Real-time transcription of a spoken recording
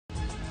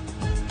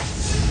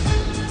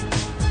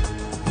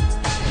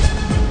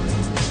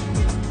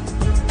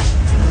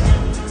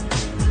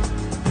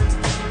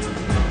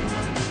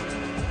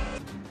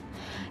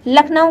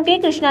लखनऊ के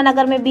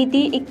कृष्णानगर में बीती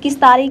 21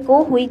 तारीख को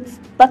हुई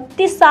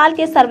 32 साल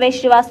के सर्वेश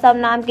श्रीवास्तव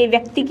नाम के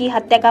व्यक्ति की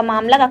हत्या का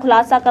मामला का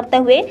खुलासा करते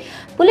हुए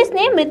पुलिस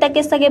ने मृतक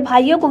के सगे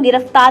भाइयों को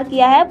गिरफ्तार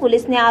किया है।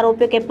 पुलिस ने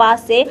आरोपियों के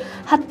पास से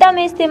हत्या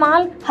में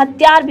इस्तेमाल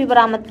हथियार भी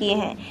बरामद किए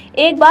हैं।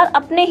 एक बार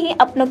अपने ही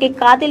अपनों के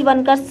कातिल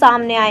बनकर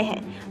सामने आए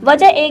हैं।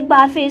 वजह एक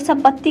बार फिर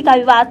संपत्ति का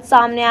विवाद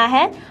सामने आया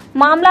है।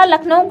 मामला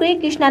लखनऊ के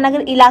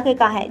कृष्णानगर इलाके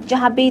का है,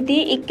 जहां बीती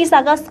 21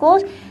 अगस्त को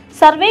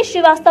सर्वेश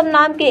श्रीवास्तव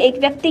नाम के एक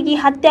व्यक्ति की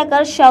हत्या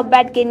कर शव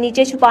बेड के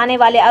नीचे छुपाने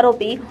वाले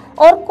आरोपी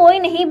और कोई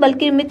नहीं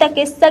बल्कि मृतक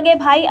के सगे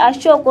भाई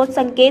अशोक और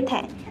संकेत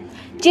हैं,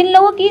 जिन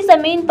लोगों की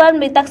जमीन पर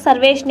मृतक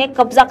सर्वेश ने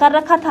कब्जा कर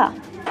रखा था।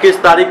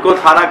 21 तारीख को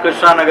थाना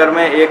कृष्णानगर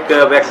में एक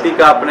व्यक्ति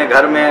का अपने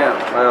घर में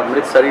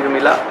मृत शरीर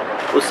मिला।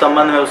 उस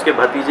संबंध में उसके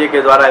भतीजे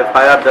के द्वारा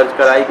एफआईआर दर्ज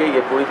कराई गई।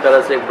 ये पूरी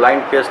तरह से एक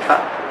ब्लाइंड केस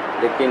था,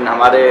 लेकिन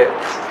हमारे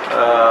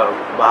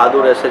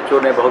बहादुर एसएचओ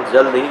ने बहुत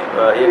जल्द ही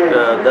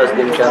 10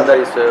 दिन के अंदर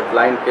इस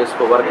ब्लाइंड केस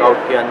को वर्कआउट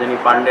किया अंजनी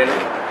पांडे ने।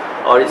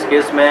 और इस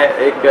केस में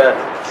एक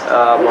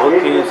बहुत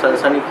ही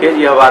सनसनीखेज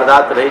यह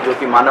वारदात रही, जो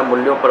कि मानव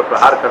मूल्यों पर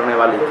प्रहार करने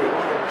वाली थी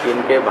कि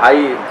इनके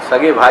भाई,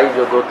 सगे भाई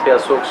जो दो थे,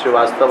 अशोक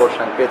श्रीवास्तव और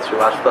संकेत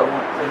श्रीवास्तव,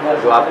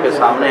 जो आपके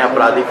सामने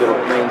अपराधी के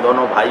रूप में इन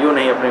दोनों भाइयों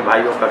ने अपने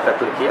भाइयों का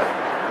कत्ल किया।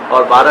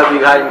 और 12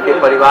 बीघा इनके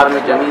परिवार में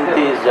ज़मीन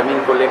थी। इस ज़मीन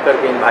को लेकर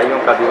के इन भाइयों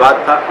का विवाद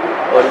था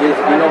और ये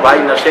तीनों भाई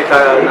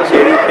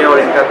नशेड़ी थे और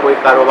इनका कोई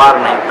कारोबार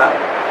नहीं था।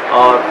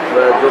 और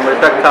जो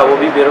मृतक था वो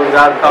भी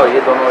बेरोजगार था और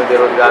ये दोनों भी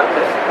बेरोजगार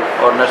थे।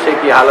 और नशे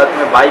की हालत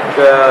में बाइक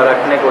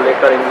रखने को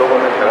लेकर इन लोगों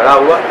में झगड़ा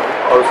हुआ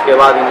और उसके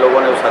बाद इन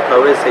लोगों ने उस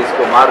हथौड़े से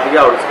इसको मार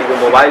दिया और उसकी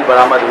जो मोबाइल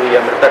बरामद हुई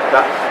है मृतक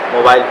का,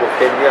 मोबाइल को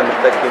फेंक दिया।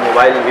 मृतक की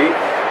मोबाइल भी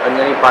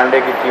अंजनी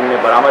पांडे की टीम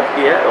ने बरामद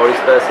की है और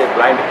इस तरह से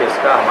ब्लाइंड केस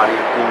का हमारी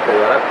टीम के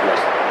द्वारा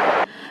खुलासा।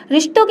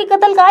 रिश्तों के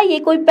कत्ल का ये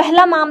कोई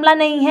पहला मामला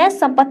नहीं है।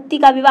 संपत्ति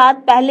का विवाद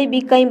पहले भी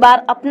कई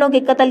बार अपनों के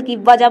कत्ल की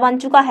वजह बन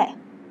चुका है।